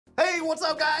what's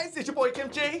up, guys? It's your boy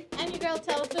Kimchi. And your girl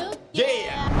Tofu.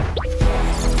 Yeah.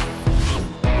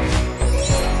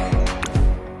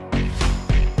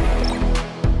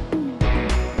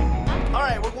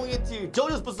 Alright, we're going into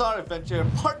JoJo's Bizarre Adventure,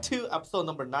 Part 2, Episode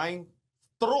number 9,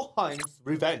 Stroheim's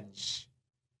Revenge.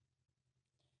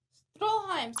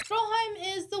 Stroheim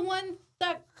is the one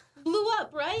that blew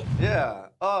up, right? Yeah.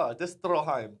 Oh, this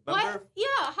Stroheim. Remember? What?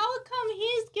 Yeah, how come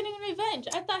he's getting revenge?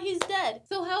 I thought he's dead.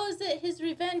 So how is it his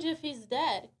revenge if he's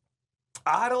dead?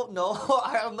 I don't know.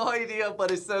 I have no idea,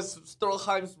 but it says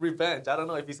Stroheim's Revenge. I don't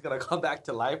know if he's gonna come back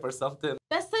to life or something.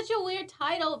 That's such a weird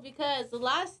title because the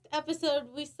last episode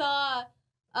we saw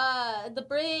the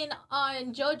brain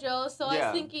on JoJo, so I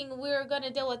was thinking we were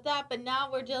gonna deal with that, but now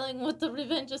we're dealing with the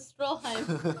Revenge of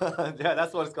Stroheim. Yeah,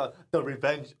 that's what it's called. The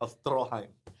Revenge of Stroheim.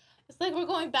 It's like we're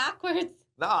going backwards.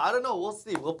 Nah, I don't know. We'll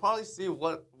see. We'll probably see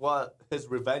what his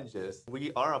revenge is.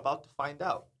 We are about to find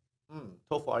out.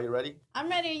 Tofu, are you ready? I'm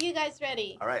ready. Are you guys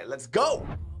ready? All right, let's go.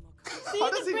 See, How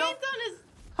does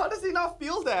he not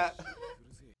feel that?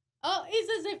 Oh, he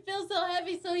says it feels so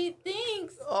heavy, so he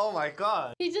thinks. Oh my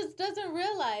god. He just doesn't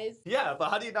realize. Yeah, but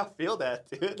how do you not feel that,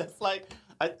 dude? That's like,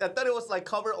 I thought it was like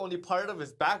covered only part of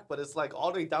his back, but it's like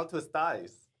all the way down to his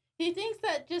thighs. He thinks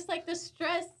that just like the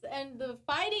stress and the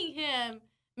fighting him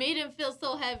made him feel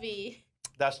so heavy.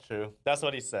 That's true. That's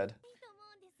what he said.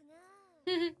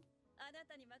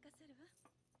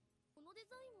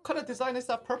 What kind of design is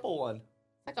that purple one?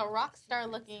 It's like a rock star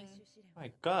looking.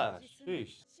 My gosh,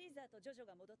 sheesh.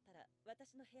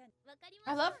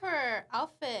 I love her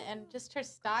outfit and just her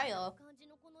style.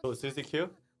 Oh, Suzy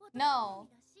Q? No.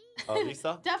 Oh,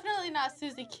 Lisa? Definitely not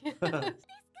Suzy Q.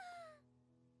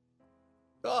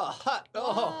 Oh, hot.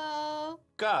 Oh, whoa.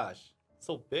 Gosh.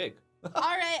 So big.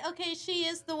 Alright, okay, she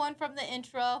is the one from the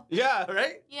intro. Yeah,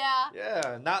 right? Yeah.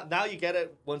 Yeah, now you get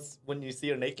it when you see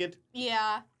her naked?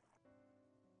 Yeah.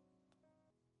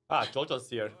 Ah, JoJo's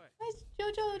here. Where's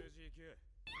JoJo?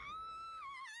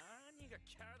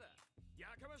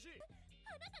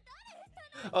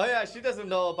 Oh yeah, she doesn't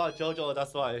know about JoJo,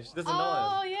 that's why. She doesn't know him.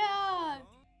 Oh yeah.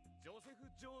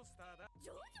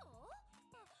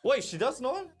 Wait, she does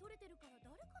know him?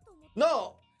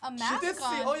 No. A mask She did see,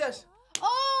 on. oh yeah.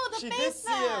 Oh, the she face did see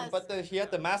mask. him, but then he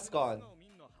had the mask on.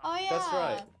 Oh yeah. That's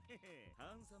right.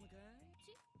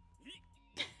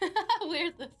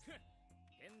 Weird this.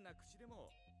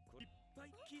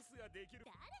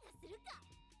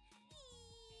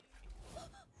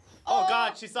 Oh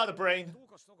god, she saw the brain.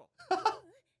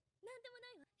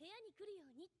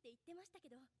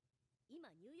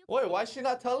 Wait, why is she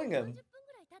not telling him?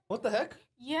 What the heck?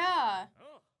 Yeah.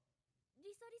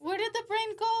 Where did the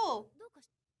brain go?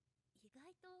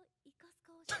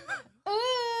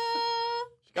 Ooh.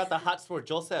 She got the hots for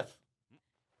Joseph.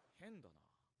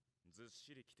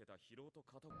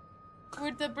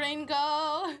 Where'd the brain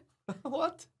go?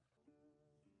 What?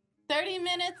 30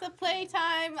 minutes of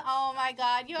playtime. Oh my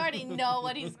god, you already know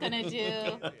what he's gonna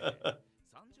do.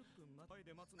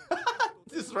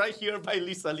 This is right here by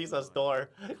Lisa's door.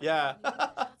 Yeah.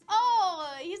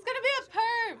 Oh, he's gonna be a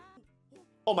perp.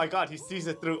 Oh my god, he sees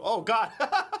it through. Oh god.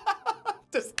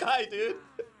 This guy, dude.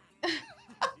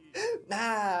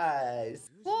 Nice.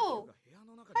 Whoa.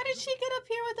 How did she get up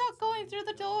here without going through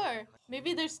the door?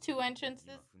 Maybe there's two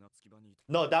entrances.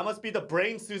 No, that must be the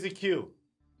brain Suzy Q.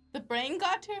 The brain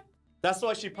got her? That's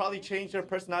why she probably changed her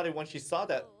personality when she saw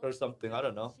that or something. I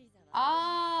don't know.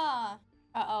 Ah.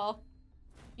 Uh-oh.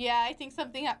 Yeah, I think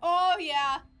something happened. Oh,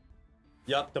 yeah.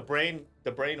 Yup, the brain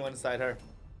went inside her.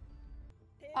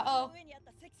 Uh-oh.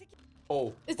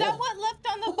 Oh. Is that what left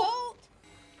on the boat?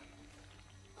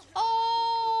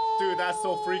 Oh. Dude, that's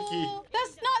so freaky.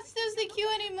 That's not Suzy Q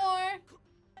anymore.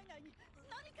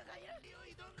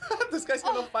 This guy's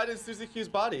gonna fight in Suzy Q's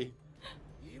body.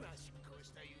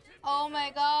 Oh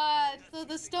my god. So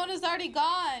the stone is already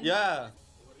gone. Yeah.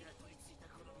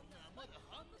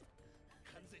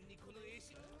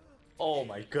 Oh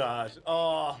my gosh.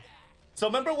 Oh. So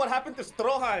remember what happened to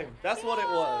Stroheim? That's what it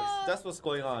was. That's what's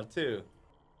going on too.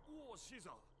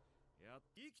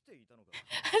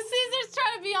 Caesar's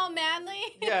trying to be all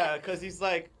manly. Yeah, because he's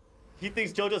like, he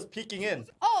thinks JoJo's peeking in.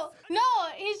 Oh, no,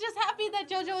 he's just happy that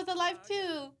JoJo was alive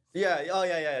too. Yeah, oh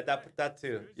yeah, that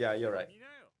too. Yeah, you're right.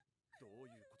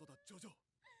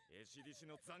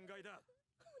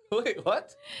 Wait,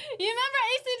 what? You remember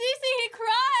AC/DC? He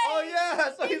cried. Oh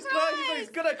yeah, so he's crying. He's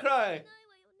gonna cry.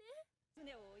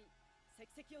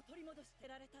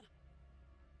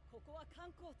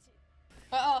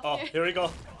 Uh-oh. Oh, here we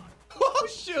go. Oh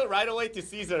shoot, right away to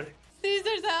Caesar.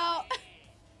 Caesar's out.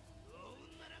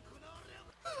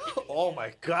 Oh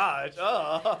my gosh.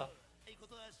 Oh.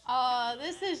 Oh,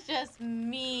 this is just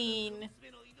mean.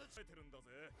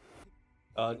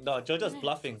 No, JoJo's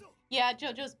bluffing. Yeah,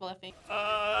 JoJo's bluffing.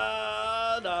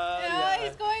 No, Yeah,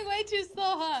 he's going way too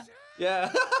slow, huh?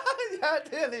 Yeah. Yeah,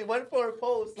 dude, he went for a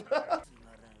pose.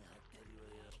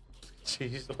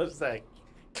 Jeez, what's that?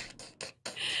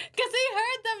 Because he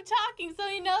heard them talking, so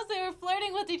he knows they were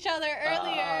flirting with each other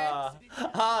earlier.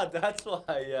 That's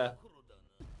why, yeah.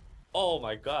 Oh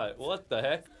my god, what the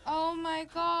heck? Oh my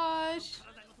gosh.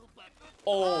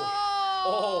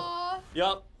 Oh.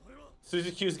 Yup.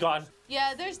 Suzy Q's gone.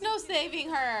 Yeah, there's no saving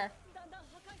her.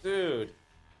 Dude.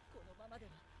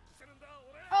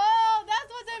 Oh,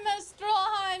 that's what they meant,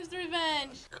 Stroheim's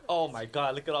revenge. Oh my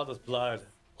god, look at all this blood.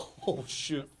 Oh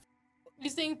shoot. You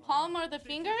saying palm or the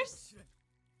fingers?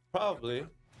 Probably. Ew.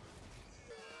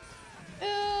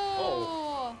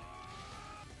 Oh.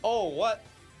 Oh, what?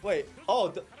 Wait.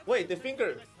 Oh, wait, the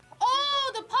finger.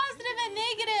 Oh, the positive and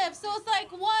negative. So it's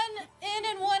like one in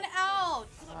and one out.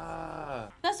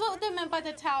 That's what they meant by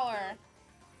the tower.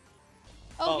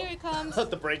 Oh, here he comes.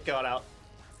 The brake got out.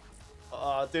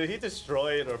 Oh, dude, he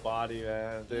destroyed her body,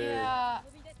 man. Dude. Yeah.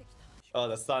 Oh,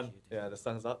 the sun. Yeah, the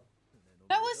sun's up.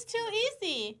 That was too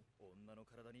easy.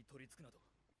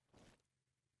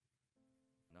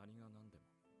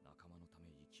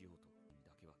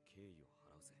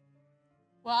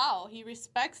 Wow, he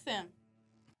respects him.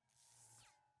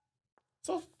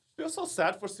 So, feel so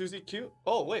sad for Suzy Q.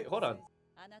 Oh, wait, hold on.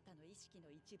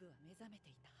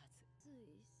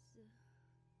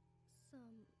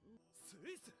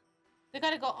 They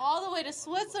gotta go all the way to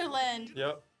Switzerland.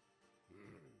 Yep.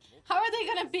 How are they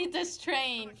gonna beat this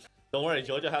train? Don't worry,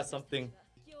 JoJo has something.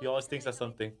 He always thinks of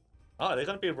something. Oh, they're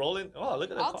gonna be rolling. Oh,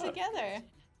 look at that All car. together.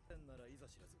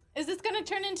 Is this gonna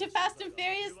turn into Fast and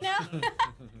Furious now?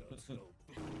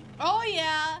 Oh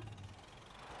yeah.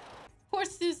 Poor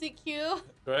Suzy Q.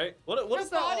 Right? What Her is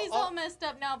that? body's all messed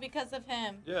up now because of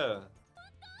him. Yeah.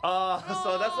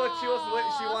 So that's what she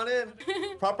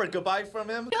wanted. Proper goodbye from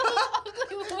him.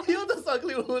 Heal those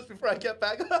ugly wounds before I get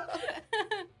back.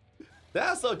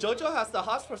 Yeah, so JoJo has the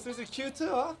hots for Suzy Q too,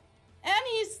 huh? And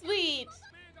he's sweet.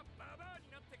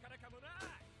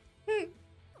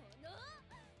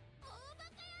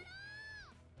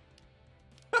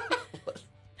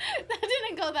 That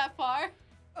didn't go that far.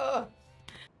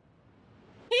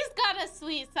 He's got a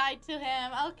sweet side to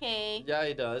him. Okay. Yeah,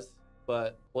 he does.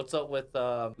 But what's up with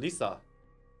Lisa?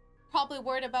 Probably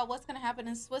worried about what's gonna happen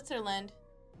in Switzerland.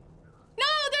 No,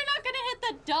 they're not gonna hit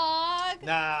the dog.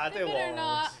 Nah, they better won't.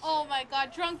 not. Oh my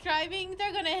god, drunk driving,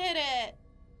 they're gonna hit it.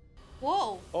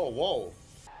 Whoa. Oh, whoa.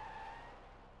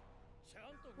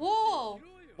 Whoa.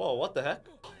 Whoa, what the heck?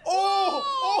 Oh!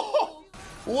 Oh!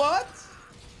 What?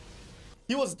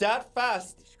 He was that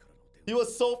fast. He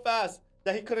was so fast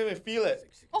that he couldn't even feel it.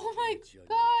 Oh my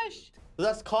gosh.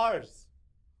 That's cars.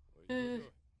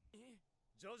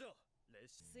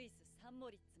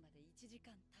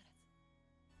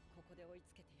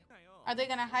 Are they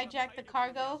gonna hijack the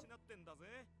cargo?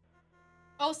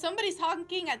 Oh, somebody's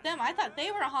honking at them. I thought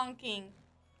they were honking.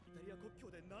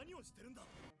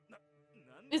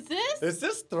 Is this? Is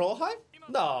this Stroheim?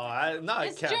 No, no, it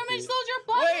It's can't German be. soldier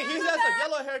blonde Wait, hair he in has the a back.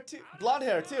 yellow hair too, blonde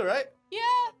hair too, right? Yeah.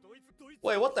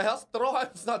 Wait, what the hell?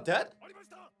 Stroheim's not dead?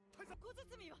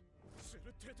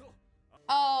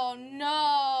 Oh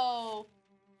no.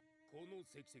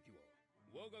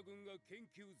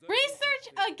 Research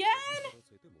again?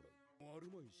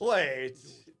 Wait,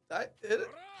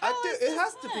 it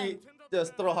has to be the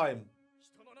Stroheim.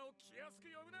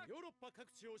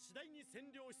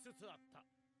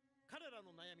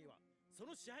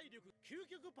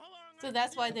 So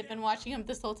that's why they've been watching him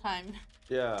this whole time.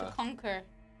 Yeah. To conquer.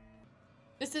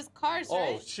 This is Cars,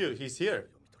 Oh right? shoot, he's here.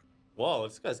 Whoa,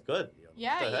 this guy's good.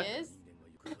 Yeah, What the he heck? is.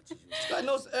 This guy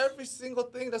knows every single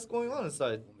thing that's going on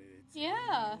inside.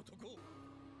 Yeah.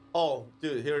 Oh,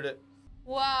 dude, here it is.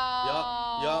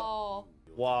 Wow.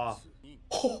 Wow.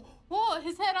 Whoa,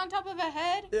 his head on top of a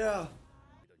head? Yeah.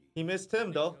 He missed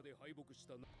him though.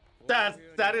 That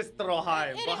is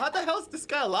Stroheim. But how the hell is this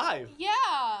guy alive?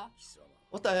 Yeah.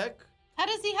 What the heck? How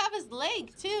does he have his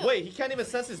leg, too? Wait, he can't even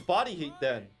sense his body heat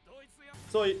then.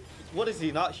 So, what is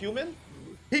he, not human?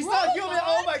 He's not human!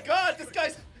 Oh my god, this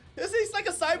guy's... He's like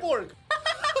a cyborg.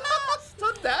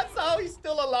 So that's how he's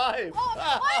still alive. Oh,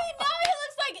 wait, now he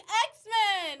looks like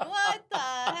X-Men! What the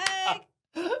heck?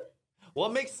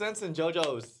 What makes sense in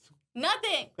JoJo's?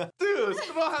 Nothing. Dude,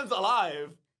 Stroheim's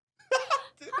alive.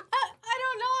 I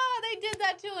don't know how they did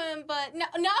that to him, but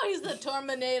now he's the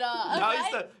Terminator. Now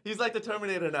right? he's like the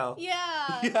Terminator now.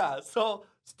 Yeah. Yeah, so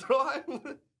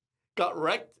Stroheim got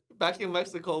wrecked back in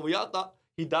Mexico. We all thought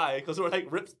he died because we're like,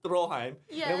 rip Stroheim.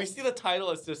 Yes. And we see the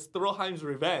title, it's just Stroheim's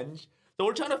Revenge. So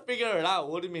we're trying to figure it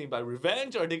out. What do you mean by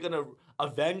revenge? Are they gonna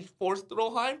avenge Force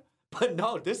Stroheim? But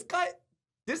no, this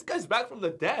guy's back from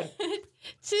the dead.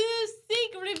 To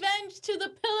seek revenge to the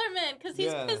Pillarman because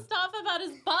he's pissed off about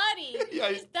his body.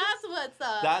 That's what's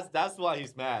up. That's why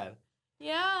he's mad.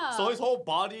 Yeah. So his whole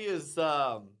body is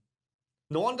no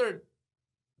wonder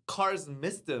Cars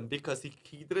missed him because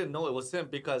he didn't know it was him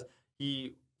because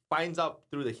he finds out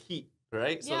through the heat,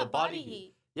 right? So the body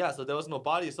heat. Yeah, so there was no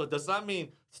body. So does that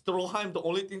mean Stroheim, the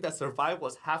only thing that survived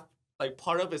was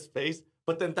part of his face,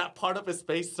 but then that part of his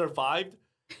face survived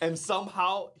and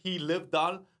somehow he lived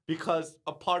on because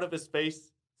a part of his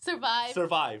face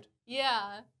survived.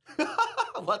 Yeah.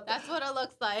 That's what it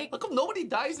looks like. How come nobody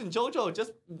dies in JoJo?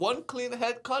 Just one clean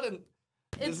head cut and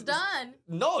it's done.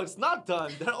 No, it's not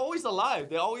done. They're always alive.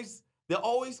 They always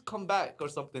come back or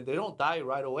something. They don't die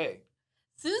right away.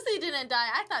 SUZY didn't die.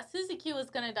 I thought SUZY Q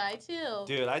was gonna die too.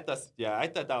 Dude, I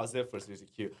thought that was it for SUZY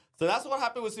Q. So that's what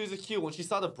happened with SUZY Q. When she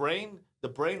saw the brain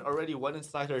already went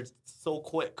inside her so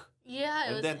quick. Yeah,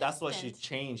 and then that's why she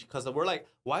changed. Because we're like,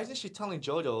 why isn't she telling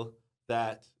JoJo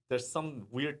that there's some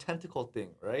weird tentacle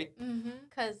thing, right?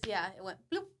 Because, it went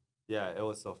bloop. Yeah, it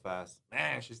was so fast.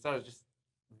 Man, she started just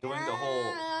doing the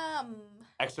whole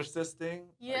exorcist thing.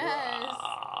 Yes.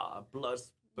 Like, blood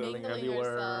spilling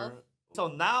everywhere. Yourself. So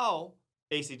now,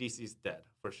 AC/DC's dead,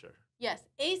 for sure. Yes,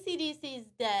 AC/DC's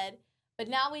dead. But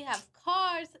now we have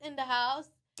Cars in the house.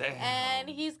 Damn. And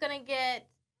he's going to get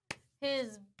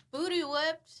his booty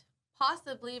whipped,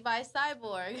 possibly by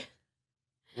Cyborg.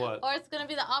 What? Or it's going to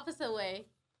be the opposite way.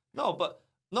 No,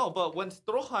 but when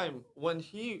Stroheim, when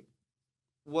he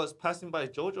was passing by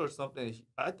JoJo or something,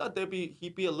 I thought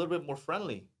he'd be a little bit more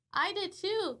friendly. I did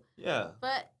too. Yeah.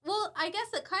 But, well, I guess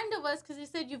it kind of was because you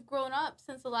said you've grown up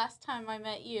since the last time I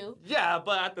met you. Yeah,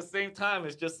 but at the same time,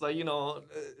 it's just like,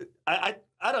 I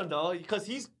don't know, because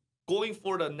he's going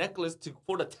for the necklace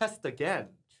for the test again.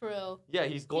 True. Yeah,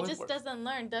 he's going He just doesn't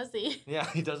learn, does he? Yeah,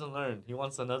 he doesn't learn. He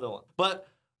wants another one. But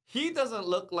he doesn't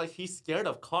look like he's scared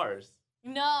of cars.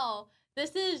 No.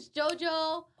 This is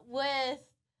JoJo with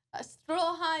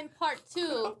Stroheim Part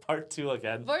 2. Part 2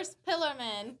 again. Versus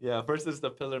Pillarman. Yeah, versus the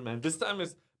Pillarman. This time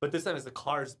it's the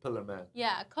Cars Pillarman.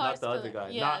 Yeah, Cars Not the other guy.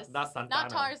 Yes. Not Santana. Not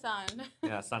Tarzan.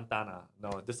 Yeah, Santana.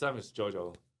 No, this time it's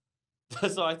JoJo.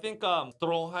 So I think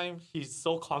Stroheim, he's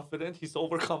so confident. He's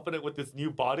overconfident with his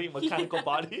new body, mechanical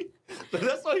body.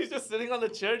 That's why he's just sitting on the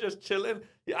chair, just chilling.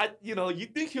 You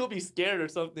think he'll be scared or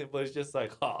something, but it's just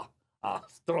like,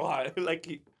 Stroheim.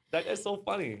 Like, that guy's so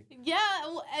funny. Yeah,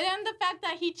 and the fact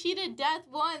that he cheated death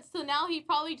once, so now he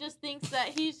probably just thinks that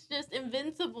he's just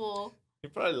invincible. He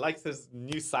probably likes his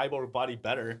new cyborg body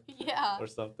better. Yeah. Or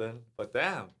something. But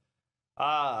damn.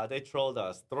 They trolled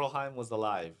us. Stroheim was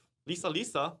alive.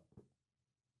 Lisa.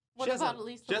 What about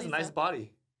Lisa? She has a nice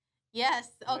body. Yes.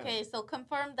 Okay, so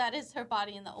confirm that is her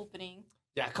body in the opening.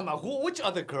 Yeah, come on. Which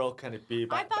other girl can it be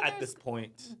at this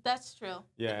point? That's true.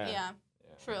 Yeah.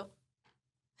 True.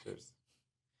 Cheers.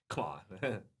 Come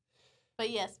on. But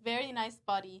yes, very nice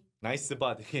body. Nice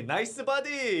body. Nice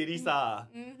body, Lisa.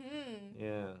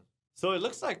 Yeah. So it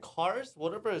looks like Cars,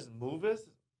 whatever his move is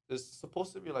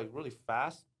supposed to be like really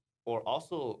fast or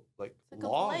also like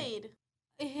long. A blade.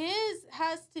 His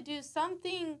has to do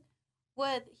something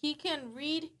with he can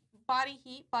read body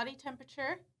heat, body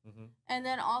temperature, and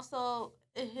then also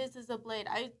his is a blade.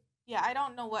 I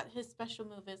don't know what his special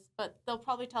move is, but they'll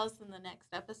probably tell us in the next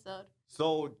episode.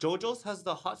 So JoJo's has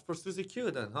the hots for SUZY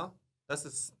Q then, huh?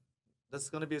 That's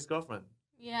gonna be his girlfriend.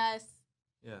 Yes.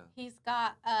 Yeah. He's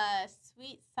got a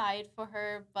sweet side for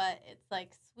her, but it's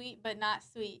like sweet but not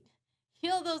sweet.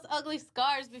 Heal those ugly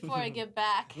scars before I get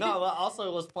back. No, but also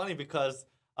it was funny because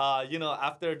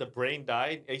after the brain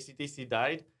died, AC/DC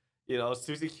died,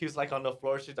 SUZY Q's like on the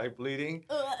floor, she's like bleeding.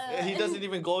 He doesn't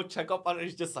even go check up on her.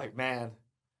 He's just like, man,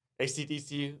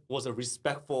 AC/DC was a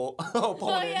respectful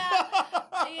opponent.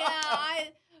 I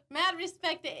mad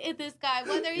respect to this guy,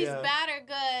 whether he's bad or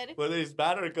good. Whether he's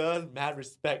bad or good, mad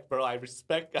respect, bro. I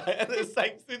respect guy. And it's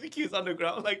like SUZY Q's on the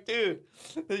ground. Like, dude,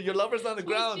 your lover's on the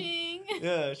ground.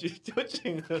 Yeah, she's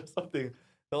twitching or something.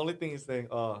 The only thing he's saying,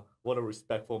 what a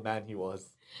respectful man he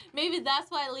was. Maybe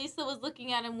that's why Lisa was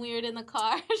looking at him weird in the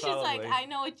car. She's like, I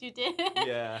know what you did.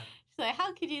 Yeah. She's like,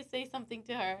 how could you say something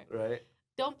to her? Right.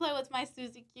 Don't play with my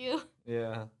SUZY Q.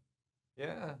 Yeah.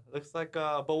 Yeah. Looks like,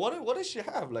 but what does she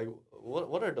have? Like,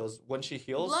 what are those? When she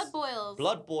heals? Blood boils.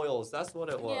 Blood boils. That's what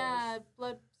it was. Yeah,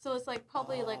 blood. So it's like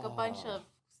probably like a bunch of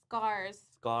scars.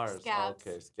 Scabs.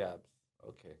 Okay, scabs.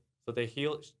 Okay. So they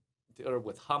heal her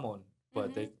with Hamon,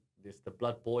 but it's the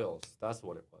blood boils. That's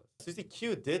what it was. SUZY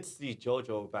Q did see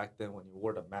JoJo back then when he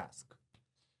wore the mask.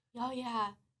 Oh, yeah.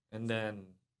 And then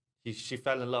she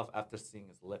fell in love after seeing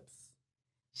his lips.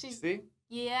 See?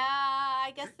 Yeah,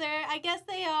 I guess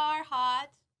they are hot.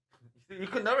 You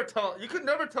could never tell. You could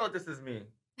never tell this is me.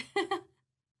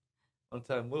 One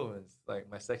time movements like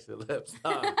my sexy lips.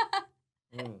 Huh?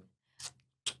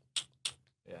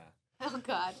 Yeah. Oh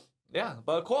God. Yeah,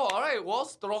 but cool. All right. Well,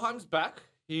 Stroheim's back.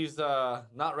 He's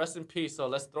not rest in peace. So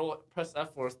let's press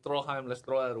F for Stroheim. Let's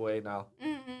throw that away now.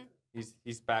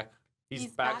 He's back. He's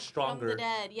back stronger. From the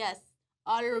dead. Yes.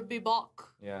 I'll be back.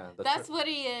 Yeah. That's what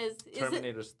he is.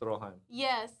 Terminator Stroheim.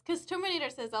 Yes, because Terminator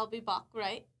says I'll be back,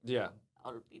 right? Yeah.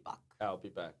 I'll be back. I'll be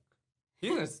back.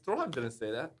 Stroheim didn't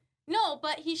say that. No,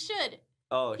 but he should.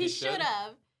 Oh, he should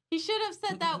have. He should have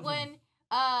said that when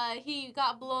he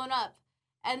got blown up.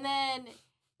 And then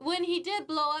when he did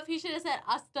blow up, he should have said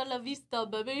hasta la vista,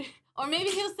 baby. Or maybe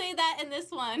he'll say that in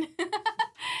this one.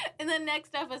 In the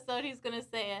next episode, he's going to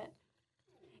say it.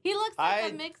 He looks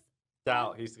like a mix.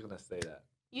 Doubt he's going to say that.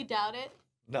 You doubt it?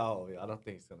 No, I don't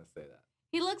think he's going to say that.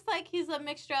 He looks like he's a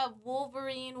mixture of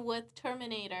Wolverine with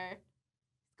Terminator.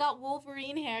 He's got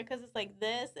Wolverine hair because it's like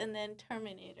this and then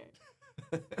Terminator.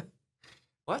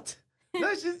 What? No,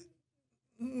 it's just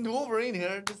Wolverine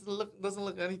hair doesn't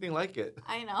look anything like it.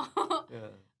 I know. Yeah.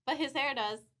 But his hair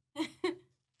does.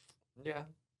 Yeah,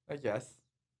 I guess.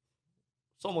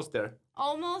 It's almost there.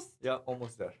 Almost? Yeah,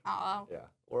 almost there. Oh. Yeah,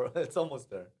 or it's almost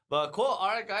there. But cool. All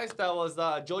right, guys. That was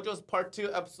JoJo's Part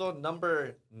 2, episode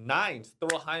number 9.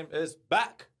 Stroheim is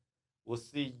back. We'll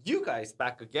see you guys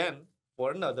back again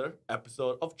for another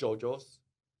episode of JoJo's,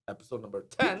 episode number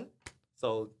 10.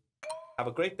 So have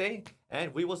a great day,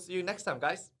 and we will see you next time,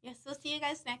 guys. Yes, we'll see you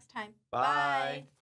guys next time. Bye. Bye.